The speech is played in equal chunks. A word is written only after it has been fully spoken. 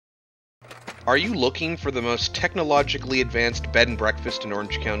Are you looking for the most technologically advanced bed and breakfast in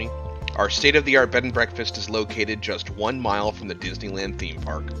Orange County? Our state-of-the-art bed and breakfast is located just 1 mile from the Disneyland theme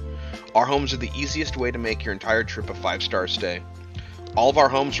park. Our homes are the easiest way to make your entire trip a 5-star stay. All of our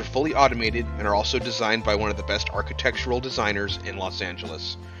homes are fully automated and are also designed by one of the best architectural designers in Los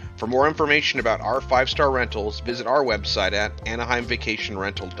Angeles. For more information about our 5-star rentals, visit our website at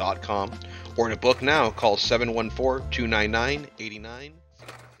AnaheimVacationRental.com or to book now, call 714-299-89